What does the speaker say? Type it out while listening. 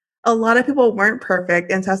a lot of people weren't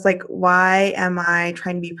perfect. And so I was like, why am I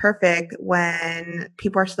trying to be perfect when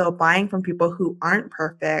people are still buying from people who aren't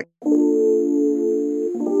perfect?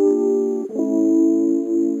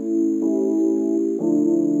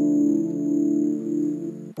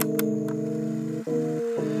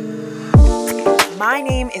 My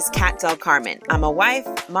name is Kat Del Carmen. I'm a wife,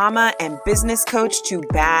 mama, and business coach to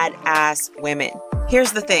badass women.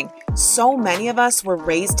 Here's the thing. So many of us were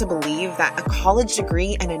raised to believe that a college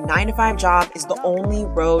degree and a 9-to-5 job is the only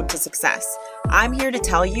road to success. I'm here to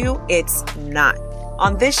tell you it's not.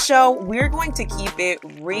 On this show, we're going to keep it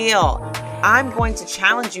real. I'm going to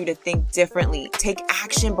challenge you to think differently, take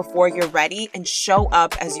action before you're ready, and show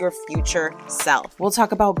up as your future self. We'll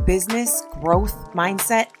talk about business, growth,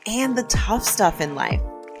 mindset, and the tough stuff in life.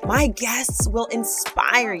 My guests will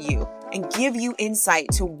inspire you and give you insight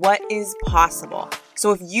to what is possible.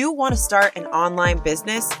 So if you want to start an online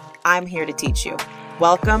business, I'm here to teach you.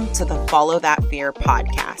 Welcome to the Follow That Fear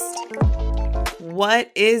podcast.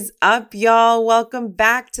 What is up, y'all? Welcome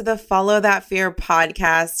back to the Follow That Fear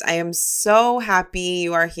podcast. I am so happy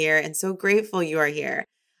you are here and so grateful you are here.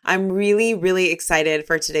 I'm really, really excited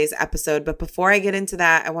for today's episode. But before I get into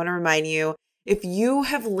that, I want to remind you, if you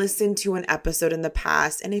have listened to an episode in the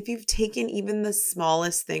past and if you've taken even the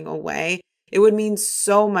smallest thing away, it would mean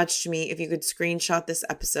so much to me if you could screenshot this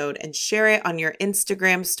episode and share it on your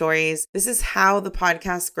Instagram stories. This is how the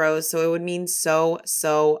podcast grows, so it would mean so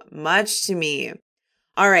much to me.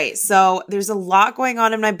 All right, so there's a lot going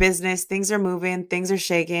on in my business. Things are moving, things are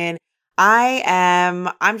shaking.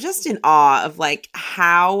 I'm just in awe of like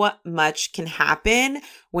how much can happen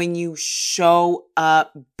when you show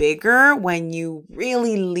up bigger, when you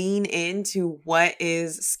really lean into what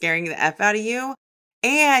is scaring the F out of you.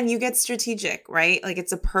 And you get strategic, right? Like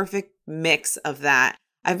it's a perfect mix of that.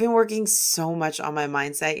 I've been working so much on my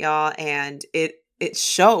mindset, y'all, and it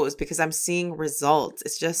shows because I'm seeing results.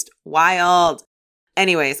 It's just wild.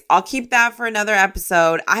 Anyways, I'll keep that for another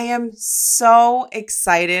episode. I am so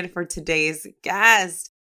excited for today's guest.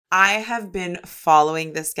 I have been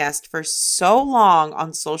following this guest for so long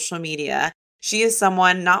on social media. She is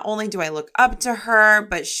someone, not only do I look up to her,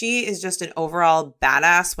 but she is just an overall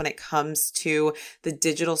badass when it comes to the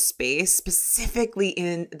digital space, specifically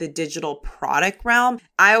in the digital product realm.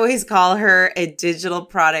 I always call her a digital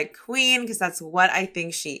product queen because that's what I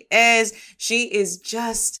think she is. She is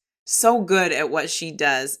just so good at what she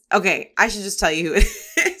does. Okay, I should just tell you who it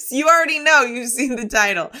is. You already know, you've seen the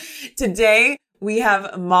title. Today, we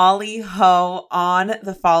have Molly Ho on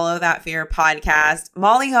the Follow That Fear podcast.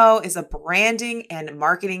 Molly Ho is a branding and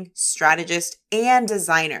marketing strategist and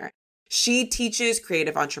designer. She teaches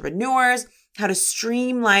creative entrepreneurs how to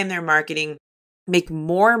streamline their marketing, make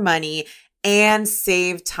more money, and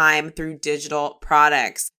save time through digital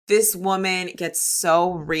products. This woman gets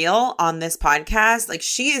so real on this podcast. Like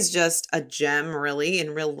she is just a gem really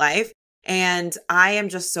in real life. And I am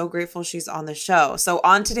just so grateful she's on the show. So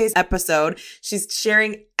on today's episode, she's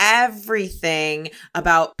sharing everything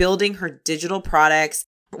about building her digital products,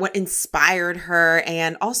 what inspired her,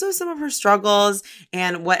 and also some of her struggles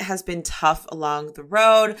and what has been tough along the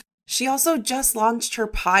road. She also just launched her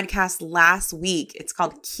podcast last week. It's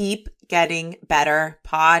called Keep Getting Better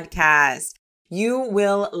Podcast. You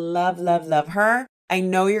will love her. I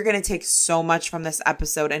know you're going to take so much from this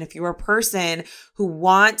episode. And if you're a person who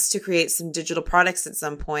wants to create some digital products at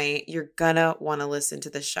some point, you're going to want to listen to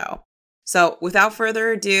the show. So without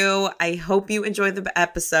further ado, I hope you enjoyed the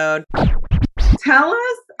episode. Tell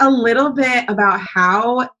us a little bit about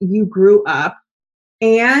how you grew up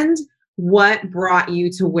and what brought you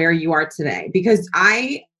to where you are today. Because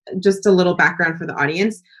just a little background for the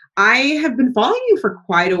audience, I have been following you for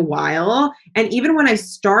quite a while. And even when I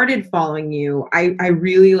started following you, I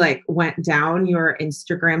really went down your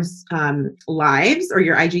Instagram lives or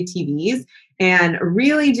your IGTVs and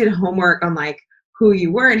really did homework on who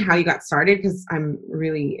you were and how you got started, because I'm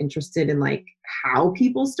really interested in how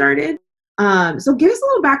people started. So give us a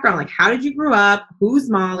little background, how did you grow up? Who's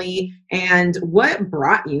Molly? And what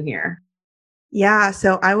brought you here? Yeah,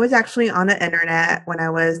 so I was actually on the internet when I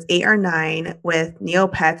was 8 or 9 with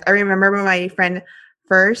Neopets. I remember when my friend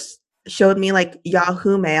first showed me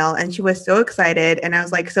Yahoo Mail, and she was so excited, and I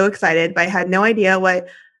was so excited, but I had no idea what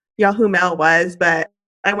Yahoo Mail was. But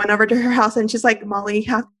I went over to her house and she's like, Molly, you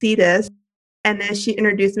have to see this. And then she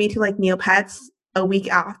introduced me to Neopets a week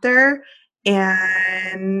after.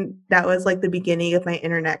 And that was the beginning of my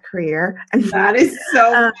internet career. And that is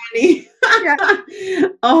so funny. Yeah.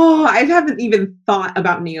 Oh, I haven't even thought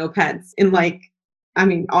about Neopets in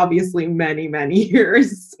obviously many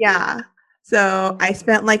years. Yeah. So I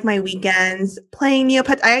spent like my weekends playing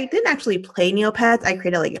Neopets. I didn't actually play Neopets. I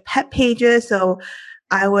created like pet pages. So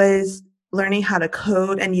I was learning how to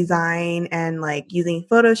code and design and like using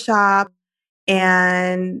Photoshop.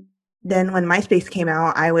 And then when MySpace came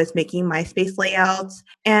out, I was making MySpace layouts.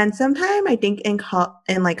 And sometime I think in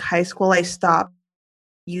like high school, I stopped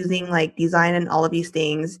using like design and all of these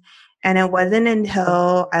things. And it wasn't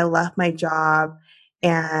until I left my job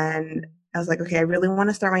and I was like, okay, I really want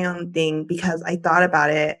to start my own thing because I thought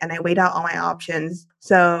about it and I weighed out all my options.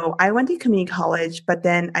 So I went to community college, but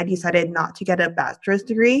then I decided not to get a bachelor's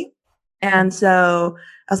degree. And so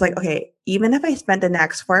I was like, okay, even if I spent the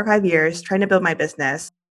next 4 or 5 years trying to build my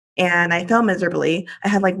business, and I failed miserably. I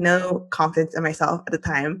had like no confidence in myself at the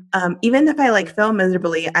time. Even if I like fail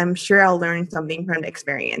miserably, I'm sure I'll learn something from the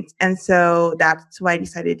experience. And so that's what I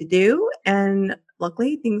decided to do. And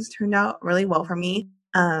luckily, things turned out really well for me.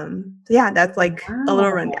 So yeah, that's like a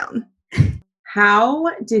little Wow. rundown.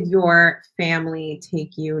 How did your family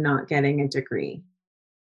take you not getting a degree?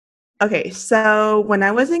 Okay, so when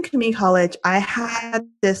I was in community college, I had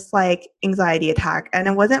this like anxiety attack, and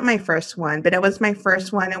it wasn't my first one, but it was my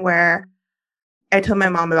first one where I told my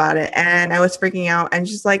mom about it and I was freaking out, and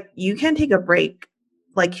she's like, you can take a break.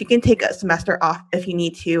 Like you can take a semester off if you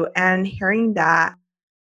need to. And hearing that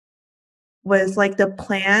was like the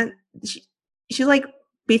plant. She like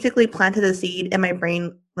basically planted a seed in my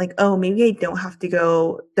brain, like, oh, maybe I don't have to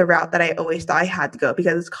go the route that I always thought I had to go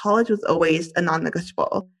because college was always a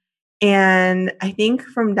non-negotiable. And I think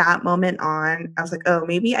from that moment on, I was like, oh,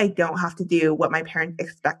 maybe I don't have to do what my parents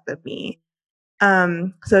expect of me.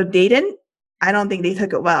 So they didn't, I don't think they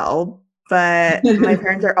took it well, but my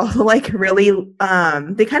parents are also like really,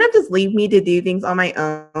 they kind of just leave me to do things on my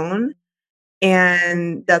own.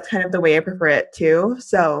 And that's kind of the way I prefer it too.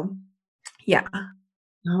 So yeah.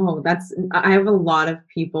 Oh, I have a lot of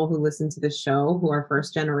people who listen to the show who are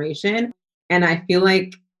first generation. And I feel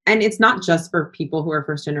like, and it's not just for people who are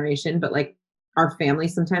first generation, but like our family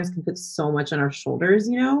sometimes can put so much on our shoulders,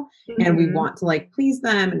 and we Mhm. want to like please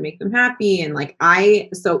them and make them happy. And like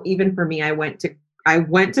so even for me, I went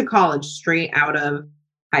to college straight out of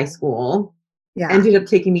high school. Yeah. Ended up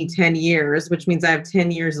taking me 10 years, which means I have 10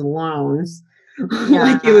 years of loans.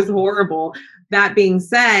 Like it Yeah. was horrible. That being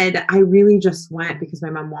said, I really just went because my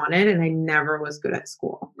mom wanted, and I never was good at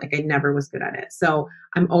school. Like I never was good at it. So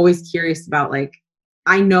I'm always curious about like,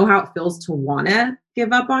 I know how it feels to want to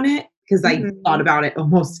give up on it because I thought Mhm. about it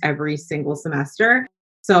almost every single semester.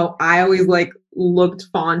 So I always like looked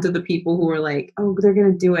fond to the people who were like, oh, they're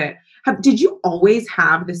going to do it. Did you always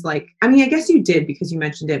have this like, I mean, I guess you did because you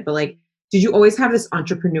mentioned it, but like, did you always have this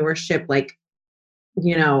entrepreneurship like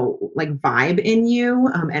like vibe in you,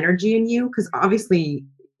 energy in you? Because obviously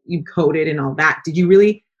you coded and all that. Did you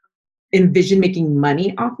really envision making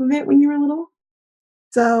money off of it when you were little?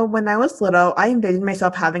 So when I was little, I envisioned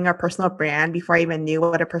myself having a personal brand before I even knew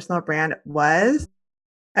what a personal brand was.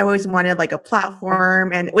 I always wanted like a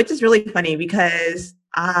platform, and which is really funny because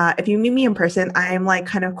if you meet me in person, I'm like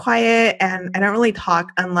kind of quiet and I don't really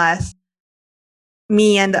talk unless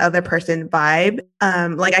me and the other person vibe.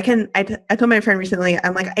 Like I told my friend recently,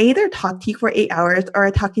 I'm like, I either talk to you for 8 hours or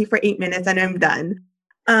I talk to you for 8 minutes and I'm done.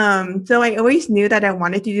 So I always knew that I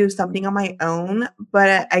wanted to do something on my own,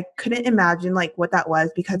 but I couldn't imagine like what that was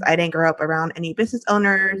because I didn't grow up around any business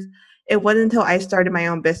owners. It wasn't until I started my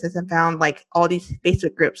own business and found like all these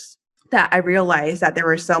Facebook groups that I realized that there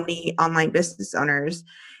were so many online business owners.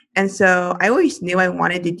 And so I always knew I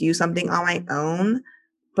wanted to do something on my own,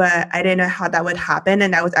 but I didn't know how that would happen.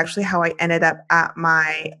 And that was actually how I ended up at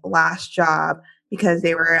my last job because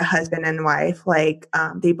they were a husband and wife. Like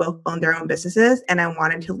they both owned their own businesses and I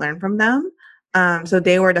wanted to learn from them. So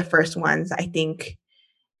they were the first ones, I think,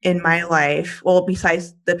 in my life. Well,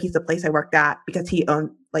 besides the pizza place I worked at because he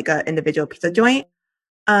owned like an individual pizza joint.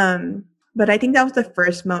 Um, but I think that was the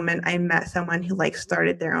first moment I met someone who like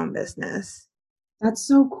started their own business. That's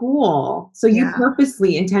so cool. So you Yeah.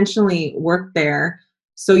 purposely, intentionally worked there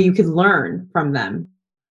so you could learn from them.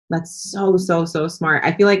 That's so, so, so smart.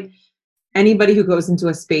 I feel like anybody who goes into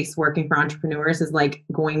a space working for entrepreneurs is like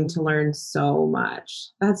going to learn so much.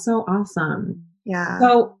 That's so awesome. Yeah.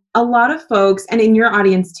 So, a lot of folks, and in your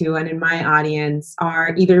audience too, and in my audience,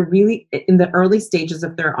 are either really in the early stages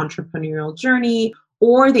of their entrepreneurial journey,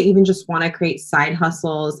 or they even just want to create side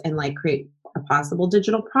hustles and like create a possible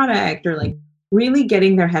digital product, or like really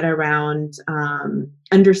getting their head around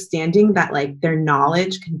understanding that like their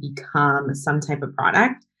knowledge can become some type of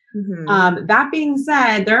product. That being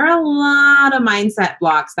said, there are a lot of mindset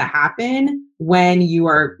blocks that happen when you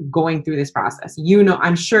are going through this process.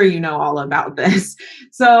 I'm sure you know all about this.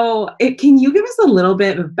 So, can you give us a little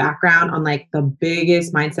bit of background on like the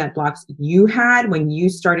biggest mindset blocks you had when you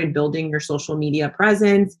started building your social media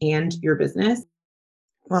presence and your business?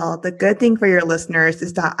 Well, the good thing for your listeners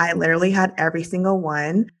is that I literally had every single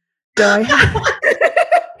one. So I had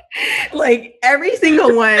like every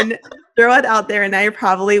single one, throw it out there, and I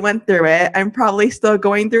probably went through it. I'm probably still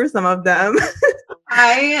going through some of them.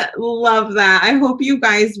 I love that. I hope you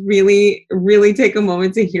guys really, really take a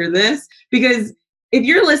moment to hear this, because if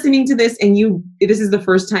you're listening to this and this is the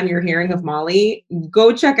first time you're hearing of Molly,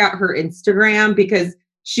 go check out her Instagram because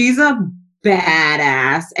she's a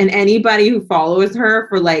badass. And anybody who follows her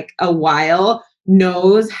for like a while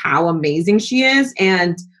knows how amazing she is.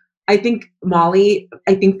 And I think, Molly,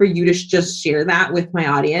 for you to just share that with my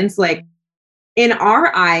audience, like, in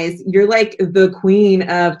our eyes, you're like the queen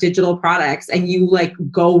of digital products and you like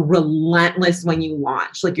go relentless when you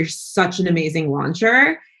launch. Like, you're such an amazing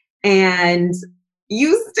launcher and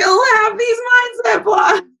you still have these mindset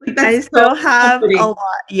blocks. Like, I that's still so have comforting. a lot.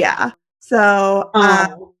 Yeah. So,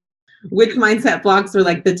 Which mindset blocks are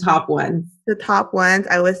like the top ones? the top ones,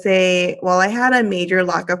 I would say, well, I had a major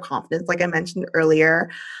lack of confidence, like I mentioned earlier.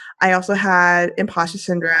 I also had imposter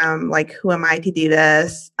syndrome, like, who am I to do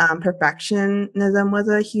this? Perfectionism was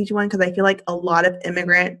a huge one because I feel like a lot of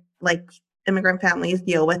immigrant families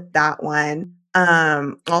deal with that one.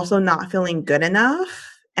 Also not feeling good enough.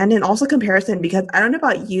 And then also comparison, because I don't know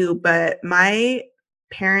about you, but my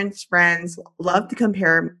parents' friends love to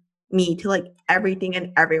compare me to like everything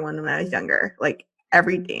and everyone when I was younger, like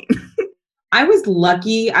everything. I was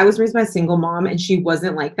lucky. I was raised by a single mom and she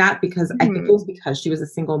wasn't like that because I think it was because she was a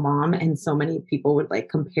single mom and so many people would like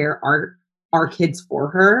compare our kids for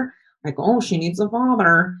her. Like, oh, she needs a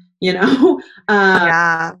father, you know?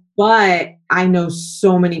 Yeah. But I know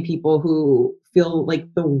so many people who feel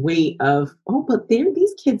like the weight of, oh, but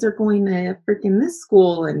these kids are going to freaking this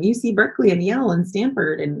school and UC Berkeley and Yale and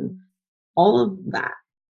Stanford and all of that.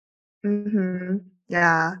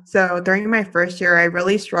 Yeah. So during my first year, I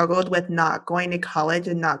really struggled with not going to college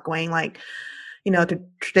and not going like, the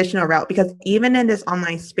traditional route, because even in this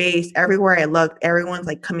online space, everywhere I looked, everyone's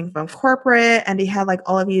like coming from corporate and they had like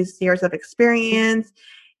all of these years of experience.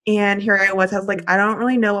 And here I was like, I don't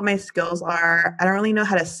really know what my skills are. I don't really know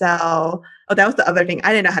how to sell. Oh, that was the other thing.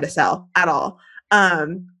 I didn't know how to sell at all.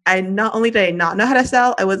 I not only did I not know how to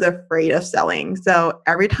sell, I was afraid of selling. So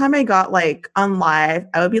every time I got like on live,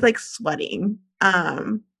 I would be like sweating.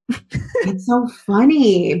 It's so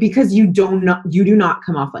funny because you do not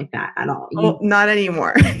come off like that at all. Not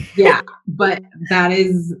anymore. Yeah, but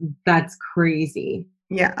that's crazy.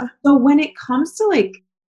 Yeah. So when it comes to like,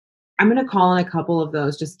 I'm going to call on a couple of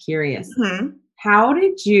those, just curious. How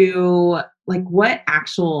did you, like, what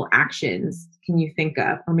actual actions can you think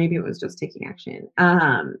of? Or maybe it was just taking action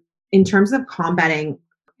in terms of combating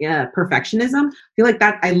perfectionism. I feel like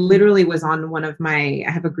that I literally was on I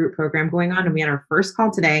have a group program going on and we had our first call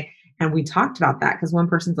today and we talked about that because one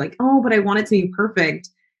person's like, oh, but I want it to be perfect.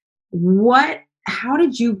 How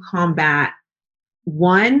did you combat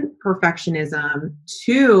one, perfectionism,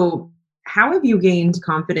 two, how have you gained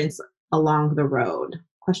confidence along the road?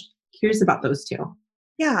 Curious about those two.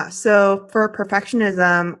 Yeah. So for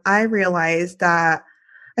perfectionism, I realized that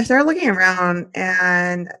I started looking around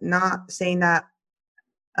and not saying that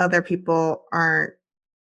other people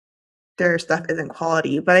their stuff isn't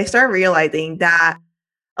quality, but I started realizing that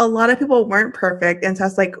a lot of people weren't perfect. And so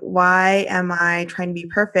it's like, why am I trying to be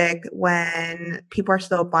perfect when people are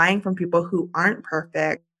still buying from people who aren't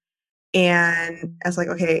perfect? And I was like,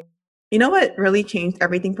 okay, you know what really changed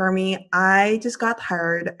everything for me? I just got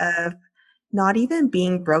tired of not even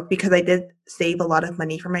being broke, because I did save a lot of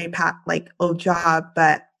money for my old job,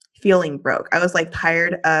 but feeling broke. I was like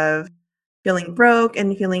tired of feeling broke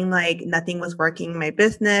and feeling like nothing was working in my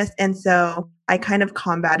business. And so I kind of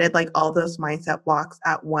combated like all those mindset blocks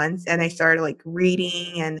at once. And I started like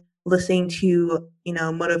reading and listening to,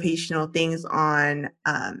 motivational things on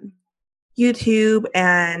YouTube.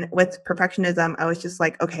 And with perfectionism, I was just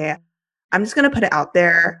like, okay, I'm just going to put it out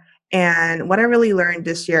there. And what I really learned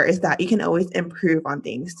this year is that you can always improve on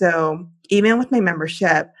things. So even with my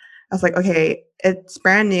membership, I was like, okay, it's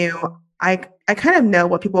brand new. I kind of know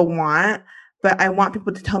what people want, but I want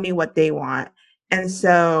people to tell me what they want. And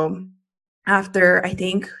so after I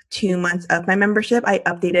think 2 months of my membership, I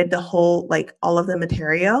updated the whole, like all of the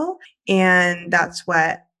material. And that's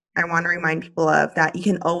what I want to remind people of, that you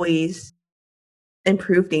can always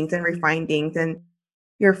improve things and refine things. And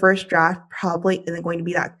your first draft probably isn't going to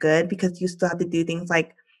be that good because you still have to do things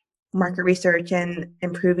like market research and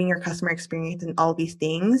improving your customer experience and all these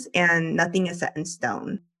things, and nothing is set in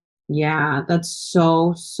stone. Yeah, that's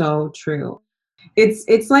so, so true.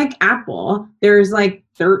 It's like Apple. There's like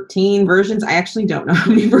 13 versions. I actually don't know how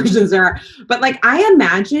many versions there are, but like I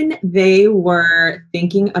imagine they were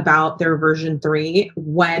thinking about their version 3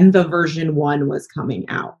 when the version 1 was coming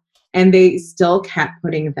out. And they still kept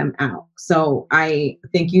putting them out. So I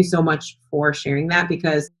thank you so much for sharing that,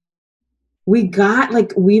 because we've got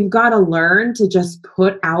to learn to just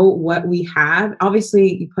put out what we have.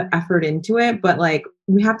 Obviously, you put effort into it, but like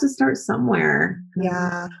we have to start somewhere.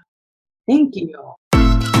 Yeah. Thank you.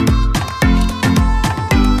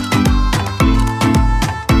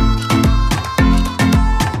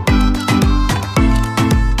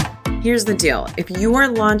 Here's the deal. If you are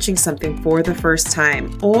launching something for the first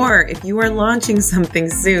time, or if you are launching something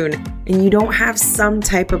soon and you don't have some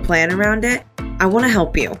type of plan around it, I want to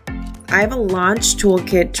help you. I have a launch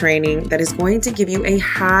toolkit training that is going to give you a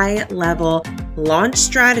high level launch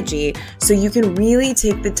strategy so you can really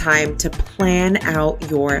take the time to plan out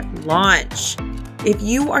your launch. If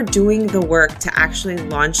you are doing the work to actually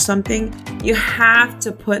launch something, you have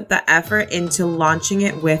to put the effort into launching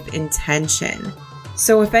it with intention.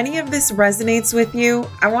 So if any of this resonates with you,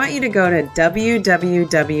 I want you to go to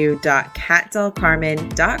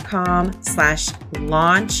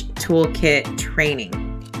www.katdelcarmen.com/launch toolkit training.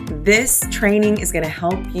 This training is going to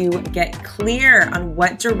help you get clear on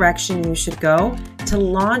what direction you should go to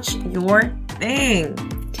launch your thing.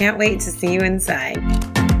 Can't wait to see you inside.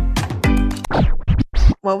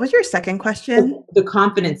 What was your second question? The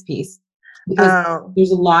confidence piece. Because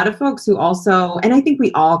there's a lot of folks who also, and I think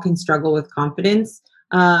we all can struggle with confidence.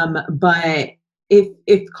 But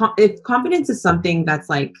if confidence is something that's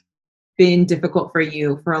like been difficult for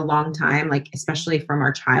you for a long time, like especially from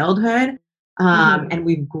our childhood, and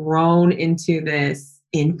we've grown into this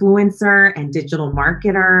influencer and digital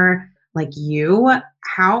marketer like you,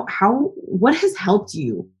 what has helped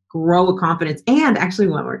you grow a confidence? And actually,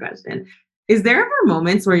 one more question. Is there ever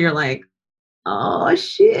moments where you're like, oh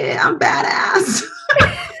shit, I'm badass?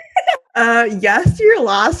 Yes to your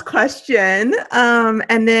last question.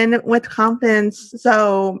 And then with confidence,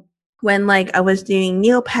 so when like I was doing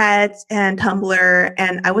Neopets and Tumblr,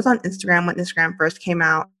 and I was on Instagram when Instagram first came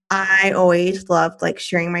out, I always loved like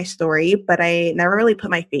sharing my story, but I never really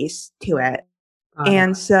put my face to it.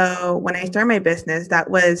 And so when I started my business,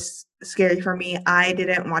 that was scary for me. I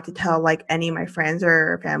didn't want to tell like any of my friends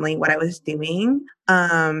or family what I was doing.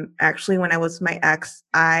 Actually, when I was with my ex,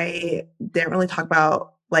 I didn't really talk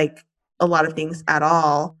about like a lot of things at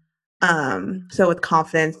all. So with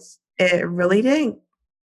confidence, it really didn't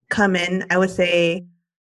come in, I would say,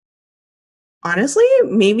 honestly,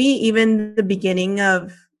 maybe even the beginning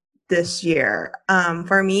of this year.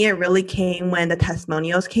 For me, it really came when the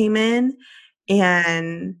testimonials came in.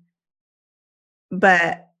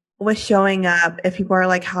 But with showing up, if people are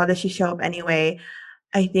like, how does she show up anyway?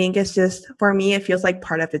 I think it's just, for me, it feels like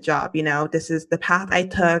part of the job. You know, this is the path I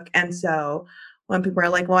took. And so when people are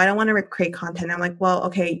like, well, I don't want to create content, I'm like, well,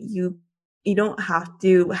 okay, you don't have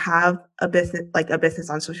to have a business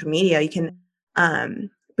on social media. You can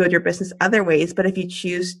build your business other ways. But if you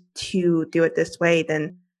choose to do it this way,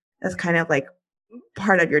 then that's kind of like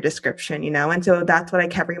part of your description, you know? And so that's what I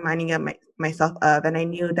kept reminding myself of. And I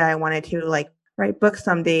knew that I wanted to like write books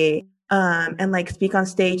someday, and like speak on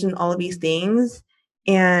stage and all of these things.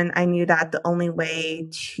 And I knew that the only way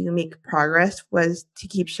to make progress was to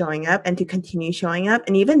keep showing up and to continue showing up.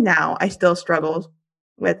 And even now, I still struggle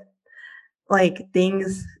with like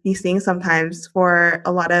these things sometimes. For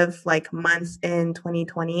a lot of like months in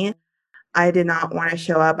 2020, I did not want to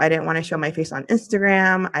show up. I didn't want to show my face on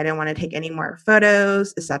Instagram. I didn't want to take any more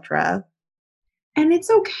photos, etc. And it's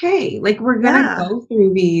okay. Like we're gonna go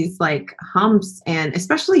through these like humps, and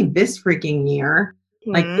especially this freaking year.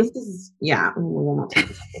 Like this is, we'll not talk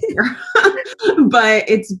about this year. But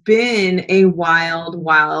it's been a wild,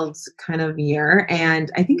 wild kind of year.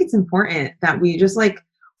 And I think it's important that we just like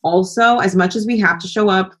also, as much as we have to show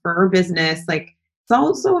up for our business, like it's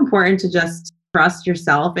also important to just trust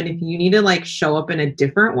yourself. And if you need to like show up in a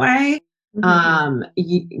different way,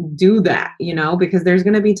 you do that, you know, because there's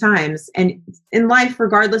going to be times, and in life,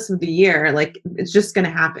 regardless of the year, like it's just going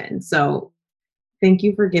to happen. So thank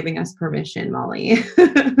you for giving us permission, Molly.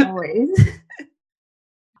 Always.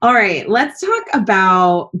 All right, let's talk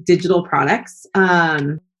about digital products.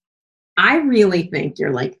 I really think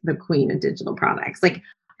you're like the queen of digital products. Like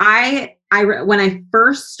when I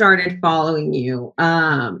first started following you,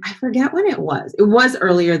 I forget when it was. It was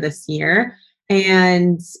earlier this year.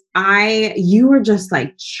 And you were just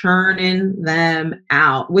like churning them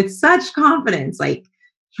out with such confidence, like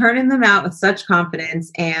turning them out with such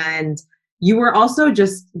confidence. And you were also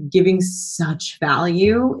just giving such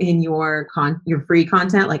value in your free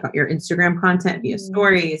content, like your Instagram content via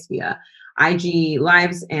stories, via IG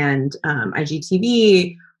lives and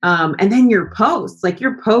IGTV. And then your posts, like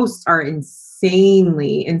your posts are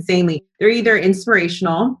insanely, they're either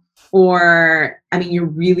inspirational or, I mean, you're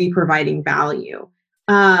really providing value.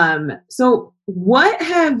 So what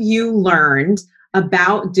have you learned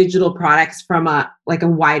about digital products from a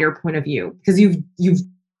wider point of view? Because you've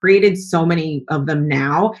created so many of them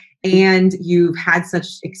now and you've had such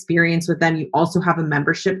experience with them. You also have a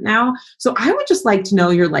membership now. So I would just like to know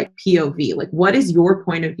your like POV, like what is your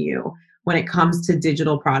point of view when it comes to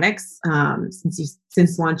digital products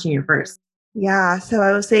since launching your first? Yeah, so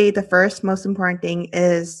I would say the first most important thing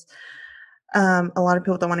is a lot of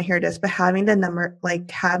people don't want to hear this, but having the number, like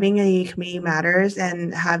having a community matters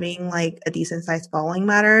and having like a decent sized following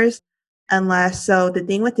matters. Unless, so the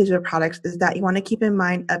thing with digital products is that you want to keep in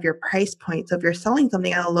mind of your price point. So if you're selling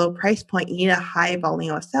something at a low price point, you need a high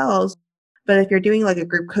volume of sales. But if you're doing like a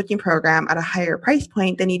group coaching program at a higher price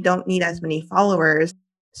point, then you don't need as many followers.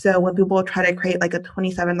 So when people try to create like a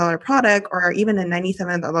 $27 product or even a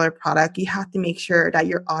 $97 product, you have to make sure that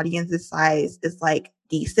your audience's size is like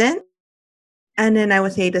decent. And then I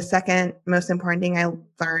would say the second most important thing I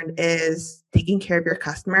learned is taking care of your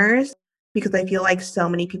customers, because I feel like so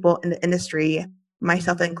many people in the industry,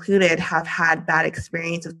 myself included, have had bad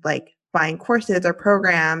experience with like buying courses or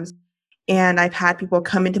programs. And I've had people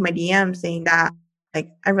come into my DM saying that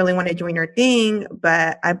like, I really want to join your thing,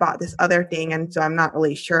 but I bought this other thing. And so I'm not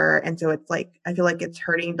really sure. And so it's like, I feel like it's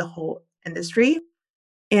hurting the whole industry.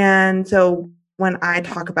 And so when I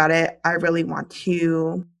talk about it, I really want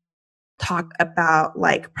to talk about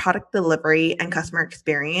like product delivery and customer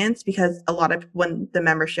experience, because a lot of when the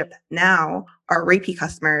membership now are repeat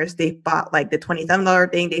customers, they bought like the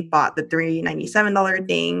 $27 thing, they bought the $397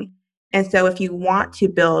 thing. And so if you want to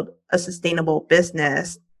build a sustainable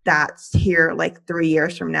business that's here like 3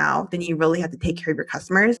 years from now, then you really have to take care of your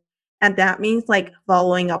customers. And that means like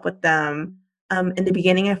following up with them. In the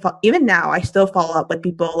beginning, even now, I still follow up with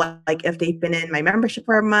people like if they've been in my membership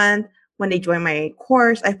for a month. When they join my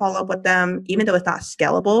course, I follow up with them, even though it's not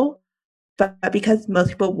scalable. But because most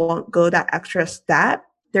people won't go that extra step,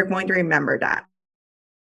 they're going to remember that.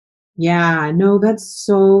 Yeah, no, that's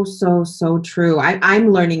so true.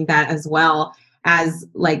 I'm learning that as well. As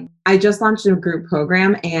like, I just launched a group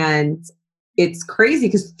program and it's crazy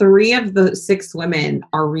because 3 of the 6 women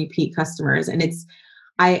are repeat customers. And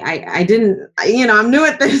I didn't, I'm new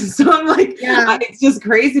at this. So I'm like, it's just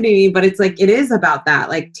crazy to me, but it's like, it is about that,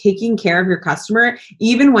 like taking care of your customer,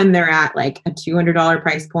 even when they're at like a $200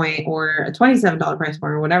 price point or a $27 price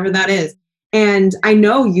point or whatever that is. And I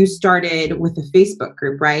know you started with a Facebook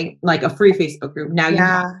group, right? Like a free Facebook group. Now you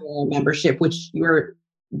have your membership, which you're,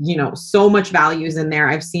 so much value is in there.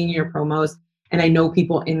 I've seen your promos and I know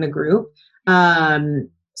people in the group.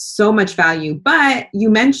 So much value. But you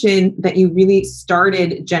mentioned that you really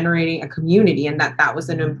started generating a community and that was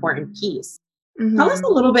an important piece. Mm-hmm. Tell us a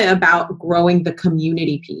little bit about growing the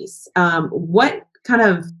community piece. What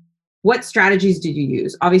strategies did you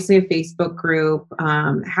use? Obviously a Facebook group.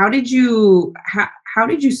 How did you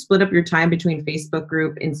split up your time between Facebook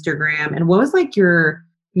group, Instagram, and what was like your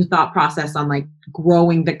thought process on like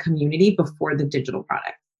growing the community before the digital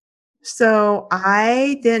product? So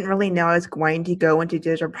I didn't really know I was going to go into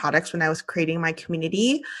digital products when I was creating my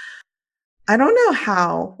community. I don't know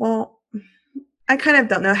how. Well, I kind of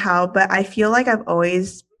don't know how, but I feel like I've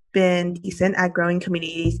always been decent at growing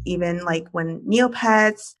communities, even like when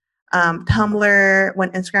Neopets, Tumblr, when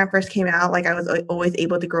Instagram first came out, like I was always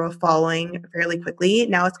able to grow a following fairly quickly.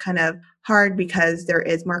 Now it's kind of hard because there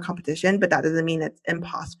is more competition, but that doesn't mean it's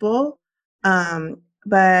impossible.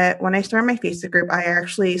 But when I started my Facebook group, I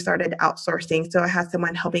actually started outsourcing. So I had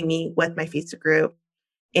someone helping me with my Facebook group.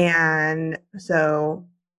 And so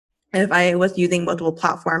if I was using multiple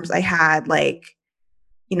platforms, I had like,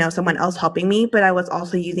 someone else helping me, but I was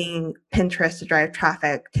also using Pinterest to drive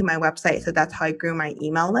traffic to my website. So that's how I grew my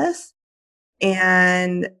email list.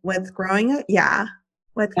 And with growing up, yeah.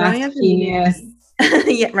 Genius.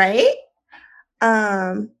 Yeah, right?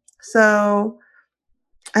 So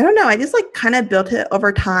I don't know. I just like kind of built it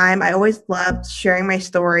over time. I always loved sharing my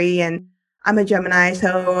story, and I'm a Gemini,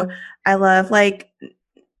 so I love like,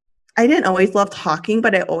 I didn't always love talking,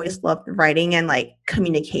 but I always loved writing and like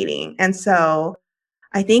communicating. And so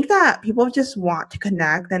I think that people just want to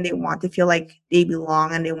connect and they want to feel like they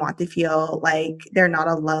belong and they want to feel like they're not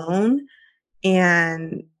alone.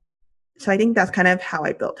 And so I think that's kind of how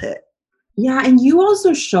I built it. Yeah. And you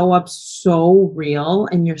also show up so real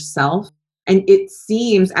and yourself. And it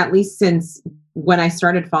seems, at least since when I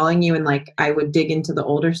started following you and like I would dig into the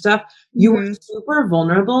older stuff, you were super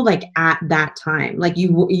vulnerable like at that time. Like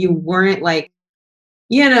you weren't like, like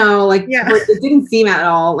Yeah. it didn't seem at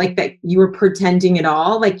all like that you were pretending at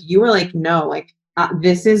all. Like you were like, no, like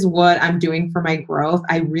this is what I'm doing for my growth.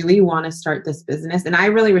 I really want to start this business. And I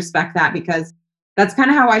really respect that because that's kind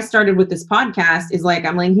of how I started with this podcast is like,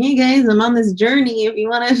 I'm like, hey guys, I'm on this journey. If you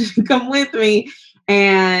want to come with me.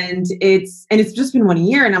 And it's just been 1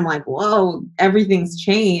 year and I'm like, whoa, everything's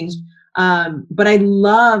changed. But I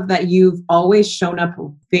love that you've always shown up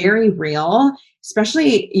very real.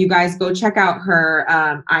 Especially you guys go check out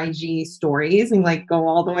her IG stories and like go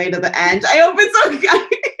all the way to the end. I hope it's okay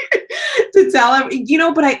to tell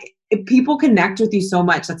them, but people connect with you so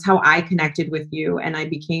much. That's how I connected with you. And I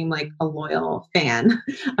became like a loyal fan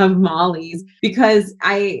of Molly's because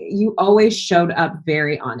you always showed up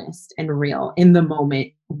very honest and real in the moment,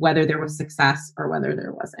 whether there was success or whether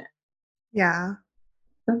there wasn't. Yeah.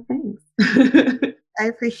 So thanks. I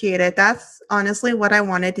appreciate it. That's honestly what I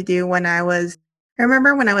wanted to do I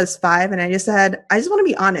remember when I was 5 and I just said, I just want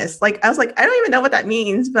to be honest. Like, I was like, I don't even know what that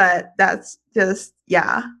means, but that's just,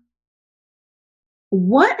 yeah.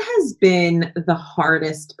 What has been the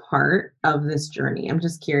hardest part of this journey? I'm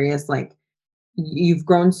just curious, like you've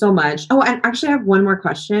grown so much. Oh, and actually I have one more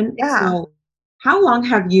question. Yeah. So how long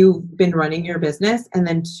have you been running your business? And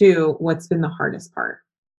then 2, what's been the hardest part?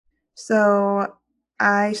 So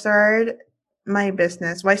I started my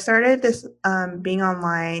business. Well, I started this being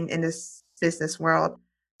online in this business world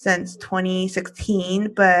since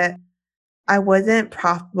 2016, but I wasn't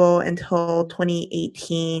profitable until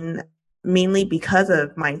 2018, mainly because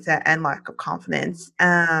of mindset and lack of confidence.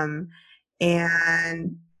 And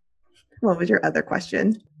what was your other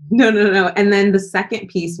question? No. And then the second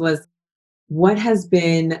piece was, what has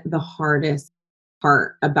been the hardest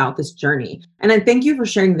part about this journey? And I thank you for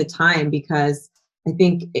sharing the time because I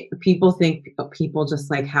think people think people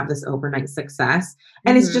just like have this overnight success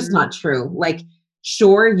and it's just not true. Like,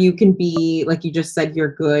 sure, you can be, like you just said,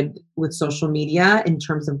 you're good with social media in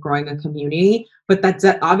terms of growing a community, but that's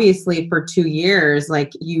obviously for 2 years,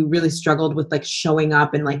 like you really struggled with like showing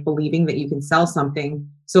up and like believing that you can sell something.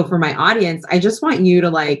 So for my audience, I just want you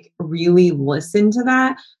to like really listen to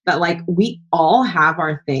that like we all have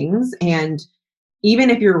our things. And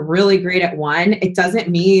even if you're really great at one, it doesn't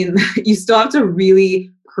mean you still have to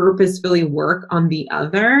really purposefully work on the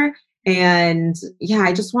other. And yeah,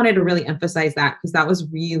 I just wanted to really emphasize that because that was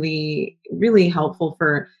really, really helpful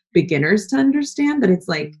for beginners to understand that it's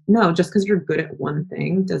like, no, just because you're good at one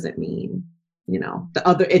thing doesn't mean, the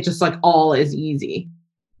other, it just like all is easy.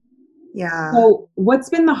 Yeah. So what's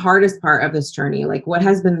been the hardest part of this journey? Like what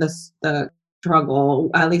has been the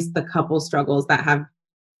struggle, at least the couple struggles that have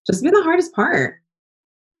just been the hardest part?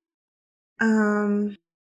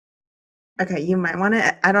 Okay, you might want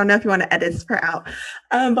to, I don't know if you want to edit this part out.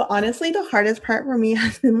 But honestly, the hardest part for me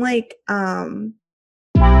has been like,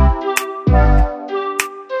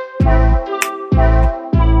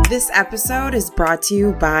 This episode is brought to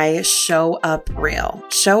you by Show Up Real.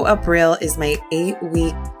 Show Up Real is my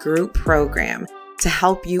 8-week group program to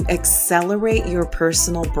help you accelerate your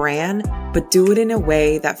personal brand, but do it in a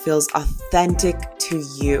way that feels authentic to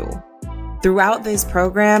you. Throughout this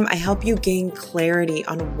program, I help you gain clarity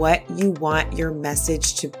on what you want your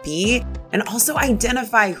message to be and also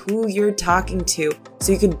identify who you're talking to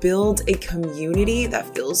so you can build a community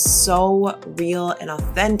that feels so real and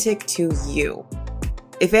authentic to you.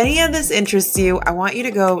 If any of this interests you, I want you to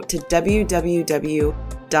go to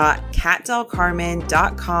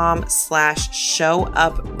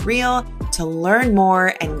www.catdelcarmen.com/showupreal to learn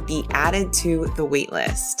more and be added to the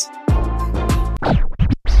waitlist.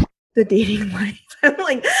 The dating life. I'm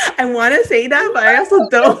like, I want to say that, but I also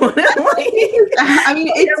don't want to. I mean,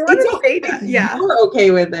 it's okay. Yeah, you're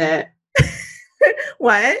okay with it.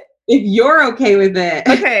 What? If you're okay with it.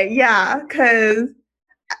 Okay, yeah, because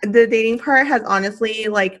the dating part has honestly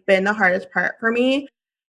like been the hardest part for me.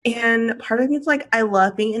 And part of me is like, I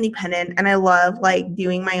love being independent and I love like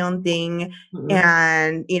doing my own thing. Mm-hmm.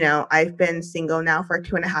 And, I've been single now for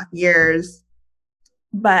 2.5 years,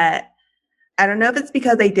 but I don't know if it's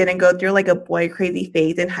because I didn't go through like a boy crazy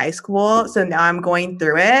phase in high school. So now I'm going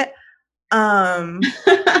through it. Girl,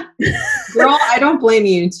 I don't blame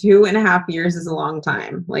you. 2.5 years is a long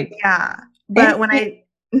time. Like, yeah. But when I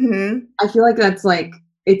feel like that's like,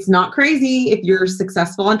 it's not crazy if you're a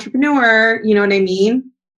successful entrepreneur. You know what I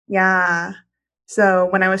mean? Yeah. So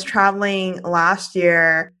when I was traveling last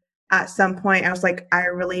year, at some point I was like, I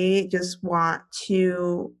really just want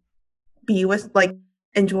to be with like,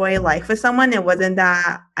 enjoy life with someone. It wasn't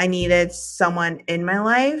that I needed someone in my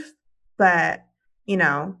life, But, you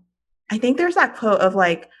know, I think there's that quote of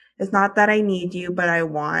like, it's not that I need you, but I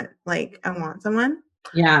want someone.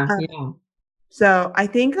 Yeah. Um, Yeah. so I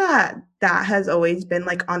think that has always been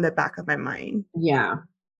like on the back of my mind. Yeah.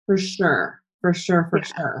 For sure. For sure. For Yeah.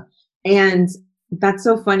 sure. And that's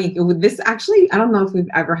so funny. This actually, I don't know if we've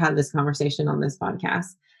ever had this conversation on this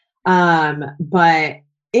podcast. But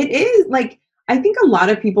it is like, I think a lot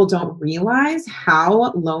of people don't realize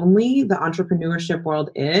how lonely the entrepreneurship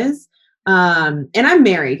world is. And I'm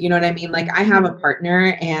married, you know what I mean? Like I have a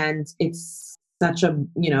partner and it's such a,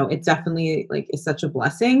 it's definitely like, it's such a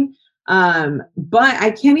blessing. But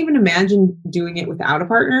I can't even imagine doing it without a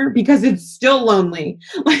partner because it's still lonely.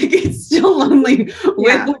 Like it's still lonely with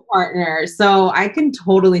Yeah. a partner. So I can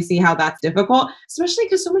totally see how that's difficult, especially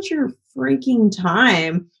because so much of your freaking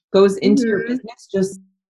time goes into your Mhm. business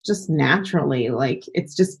just naturally. Like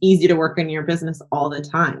it's just easy to work in your business all the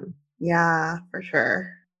time. Yeah, for sure.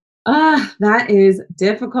 That is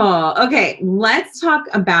difficult. Okay, let's talk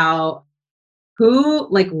about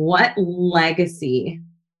what legacy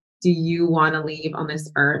do you want to leave on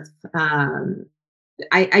this earth?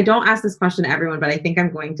 I don't ask this question to everyone, but I think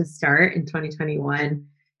I'm going to start in 2021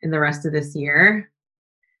 and the rest of this year.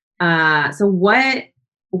 So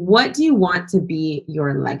what do you want to be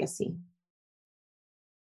your legacy?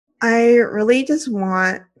 I really just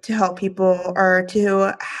want to help people or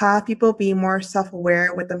to have people be more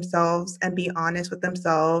self-aware with themselves and be honest with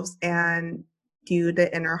themselves and do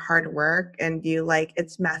the inner hard work and do like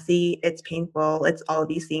it's messy, it's painful, it's all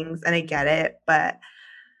these things and I get it, but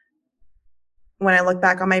when I look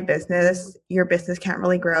back on my business, your business can't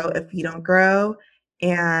really grow if you don't grow.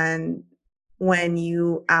 And when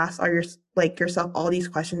you ask all yourself all these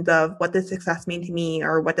questions of what does success mean to me,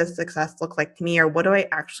 or what does success look like to me, or what do I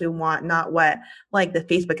actually want, not what like the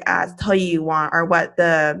Facebook ads tell you want, or what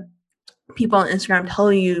the people on Instagram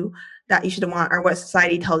tell you that you should want, or what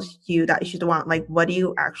society tells you that you should want. Like, what do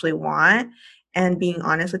you actually want? And being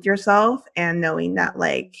honest with yourself and knowing that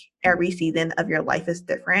like every season of your life is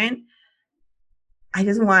different. I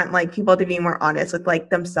just want like people to be more honest with like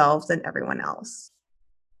themselves and everyone else.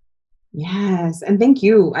 Yes. And thank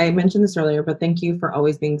you. I mentioned this earlier, but thank you for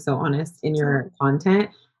always being so honest in So, your content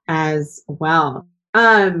as well.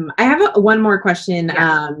 I have one more question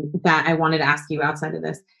yeah. that I wanted to ask you outside of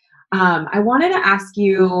this. I wanted to ask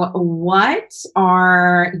you, what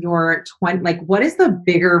are your what is the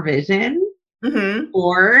bigger vision Mhm.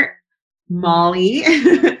 for Molly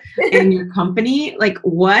and your company? Like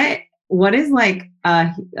what is like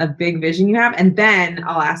a big vision you have? And then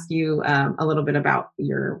I'll ask you a little bit about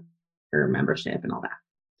your membership and all that.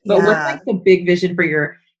 But what's Yeah. like the big vision for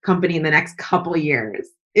your company in the next couple of years,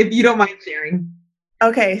 if you don't mind sharing?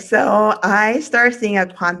 Okay, so I started seeing a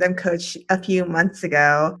quantum coach a few months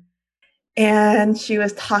ago, and she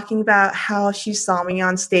was talking about how she saw me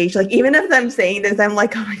on stage. Like, even if I'm saying this, I'm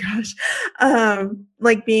like, oh my gosh,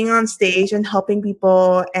 like being on stage and helping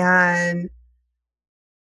people. And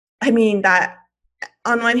I mean, that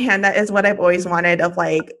on one hand, that is what I've always wanted of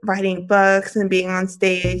like writing books and being on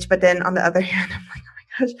stage. But then on the other hand, I'm like,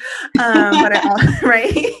 oh my gosh. But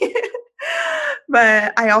right.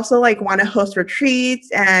 But I also like want to host retreats.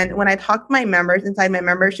 And when I talk to my members inside my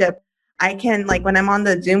membership, I can like when I'm on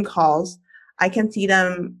the Zoom calls, I can see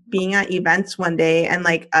them being at events one day and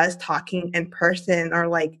like us talking in person or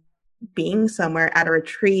like being somewhere at a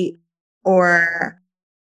retreat or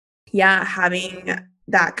yeah, having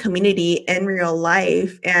that community in real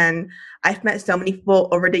life. And I've met so many people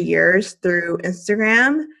over the years through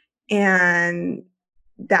Instagram. And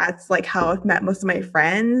that's like how I've met most of my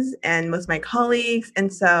friends and most of my colleagues.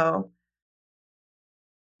 And so,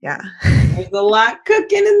 yeah. There's a lot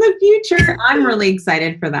cooking in the future. I'm really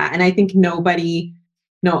excited for that. And I think no,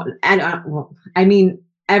 and well, I mean,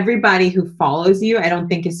 everybody who follows you, I don't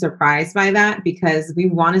think is surprised by that because we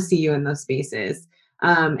want to see you in those spaces.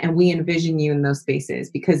 And we envision you in those spaces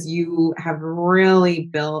because you have really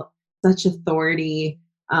built such authority,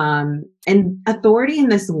 and authority in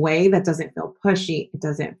this way that doesn't feel pushy. It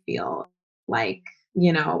doesn't feel like,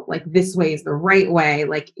 like this way is the right way.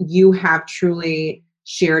 Like you have truly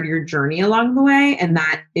shared your journey along the way. And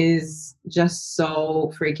that is just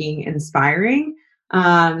so freaking inspiring.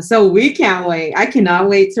 So we can't wait. I cannot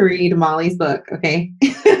wait to read Molly's book. Okay.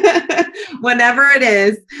 whenever it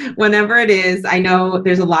is, whenever it is, I know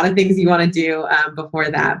there's a lot of things you want to do before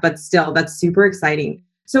that, but still that's super exciting.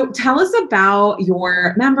 So tell us about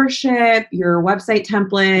your membership, your website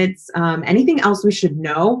templates, anything else we should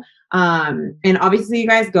know. And obviously you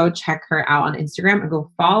guys go check her out on Instagram and go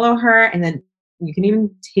follow her. And then you can even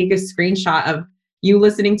take a screenshot of you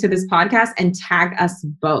listening to this podcast and tag us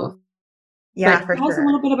both. Yeah, But for tell us a sure.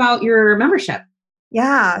 little bit about your membership.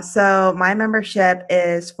 Yeah, so my membership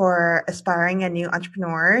is for aspiring and new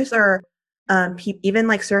entrepreneurs or even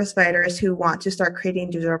like service providers who want to start creating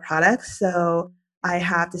digital products. So I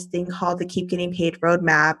have this thing called the Keep Getting Paid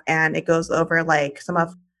Roadmap, and it goes over like some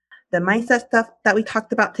of the mindset stuff that we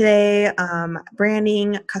talked about today,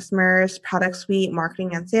 branding, customers, product suite,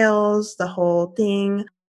 marketing and sales, the whole thing.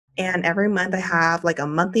 And every month I have like a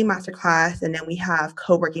monthly masterclass, and then we have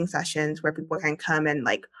co-working sessions where people can come and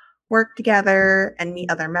like work together and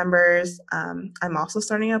meet other members. I'm also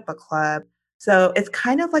starting a book club. So it's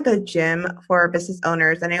kind of like a gym for business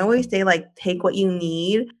owners. And I always say, like, take what you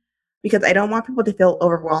need because I don't want people to feel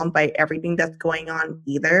overwhelmed by everything that's going on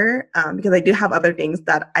either. Because I do have other things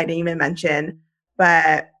that I didn't even mention,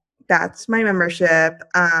 but that's my membership.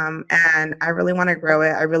 And I really want to grow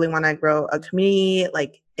it. I really want to grow a community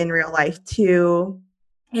like in real life too.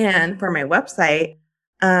 And for my website,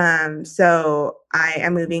 so I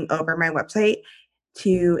am moving over my website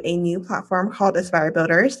to a new platform called Aspire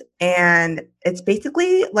Builders. And it's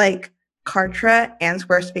basically like Kartra and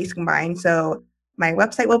Squarespace combined. So my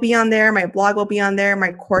website will be on there, my blog will be on there,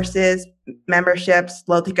 my courses, memberships,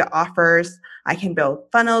 low ticket offers. I can build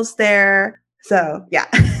funnels there. So yeah.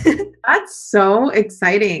 That's so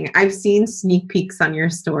exciting. I've seen sneak peeks on your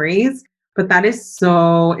stories, but that is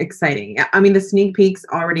so exciting. I mean, the sneak peeks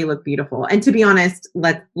already look beautiful. And to be honest,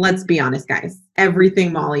 let's be honest, guys.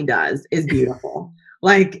 Everything Molly does is beautiful.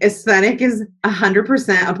 Like aesthetic is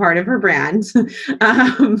 100% a part of her brand.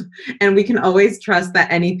 And we can always trust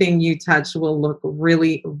that anything you touch will look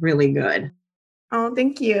really, really good. Oh,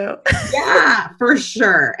 thank you. Yeah, for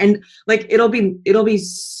sure. And like it'll be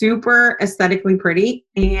super aesthetically pretty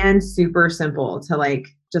and super simple to like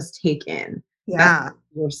just take in. That's Yeah.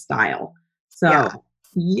 your style. So,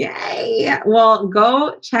 Yeah. yay. Well,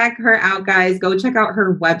 go check her out, guys. Go check out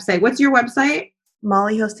her website. What's your website?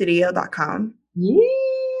 mollyhostudio.com. Yeah.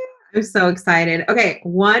 I'm so excited. Okay,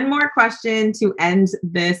 one more question to end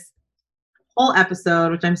this whole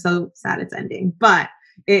episode, which I'm so sad it's ending, but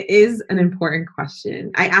it is an important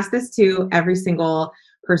question. I ask this to every single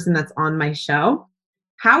person that's on my show.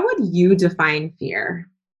 How would you define fear?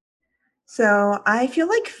 So I feel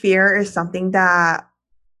like fear is something that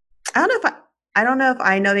I don't know if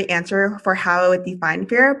I know the answer for how I would define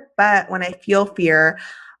fear, but when I feel fear,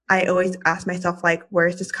 I always ask myself like, where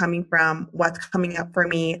is this coming from? What's coming up for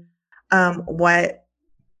me?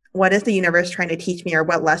 What is the universe trying to teach me, or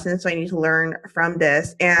what lessons do I need to learn from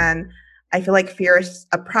this? And I feel like fear is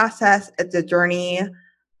a process, it's a journey.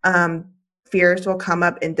 Um, Fears will come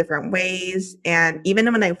up in different ways. And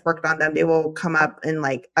even when I've worked on them, they will come up in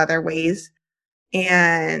like other ways.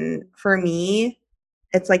 And for me,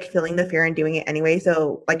 it's like feeling the fear and doing it anyway.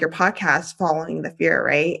 So like your podcast, following the fear,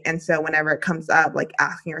 right? And so whenever it comes up, like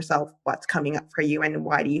asking yourself what's coming up for you and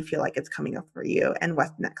why do you feel like it's coming up for you and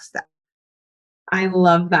what's the next step? I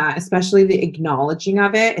love that, especially the acknowledging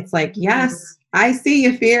of it. It's like, yes, I see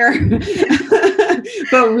you, fear.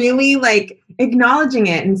 But really like acknowledging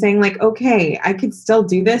it and saying like, okay, I could still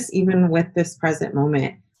do this even with this present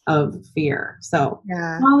moment of fear. So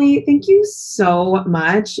Yeah. Molly, thank you so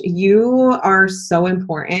much. You are so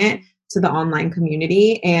important to the online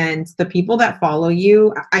community and the people that follow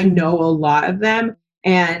you. I know a lot of them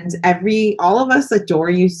and all of us adore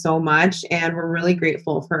you so much. And we're really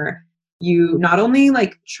grateful for you not only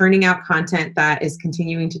like churning out content that is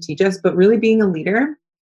continuing to teach us, but really being a leader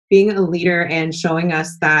and showing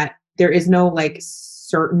us that there is no like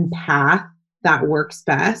certain path that works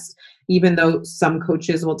best, even though some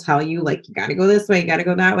coaches will tell you like, you got to go this way, you got to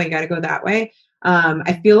go that way, you got to go that way.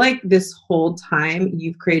 I feel like this whole time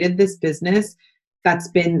you've created this business that's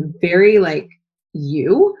been very like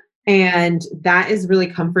you. And that is really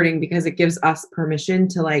comforting because it gives us permission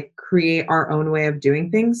to like create our own way of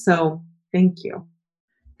doing things. So thank you.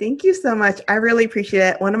 Thank you so much. I really appreciate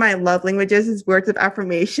it. One of my love languages is words of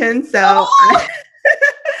affirmation. So Oh!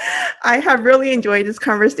 I have really enjoyed this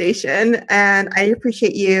conversation and I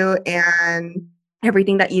appreciate you and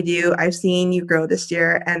everything that you do. I've seen you grow this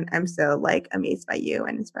year and I'm so like amazed by you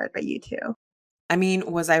and inspired by you too. I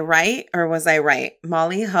mean, was I right or was I right?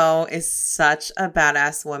 Molly Ho is such a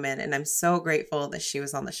badass woman, and I'm so grateful that she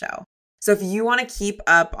was on the show. So if you want to keep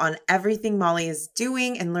up on everything Molly is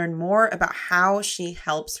doing and learn more about how she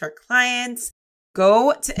helps her clients,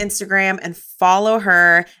 go to Instagram and follow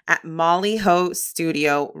her at Molly Ho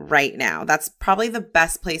Studio right now. That's probably the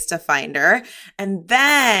best place to find her. And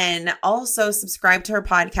then also subscribe to her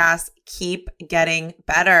podcast, Keep Getting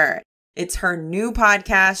Better. It's her new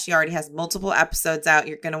podcast. She already has multiple episodes out.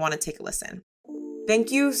 You're going to want to take a listen.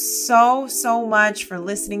 Thank you so, so much for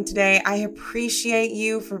listening today. I appreciate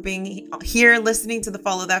you for being here listening to the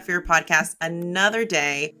Follow That Fear podcast another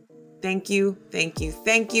day. Thank you, thank you,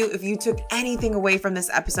 thank you. If you took anything away from this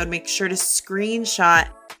episode, make sure to screenshot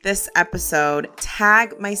this episode,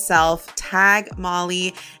 tag myself, tag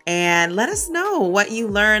Molly, and let us know what you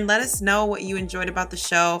learned. Let us know what you enjoyed about the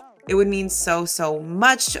show. It would mean so, so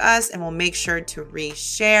much to us, and we'll make sure to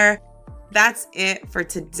reshare. That's it for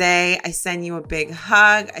today. I send you a big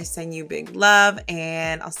hug. I send you big love,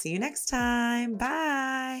 and I'll see you next time.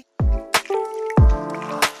 Bye.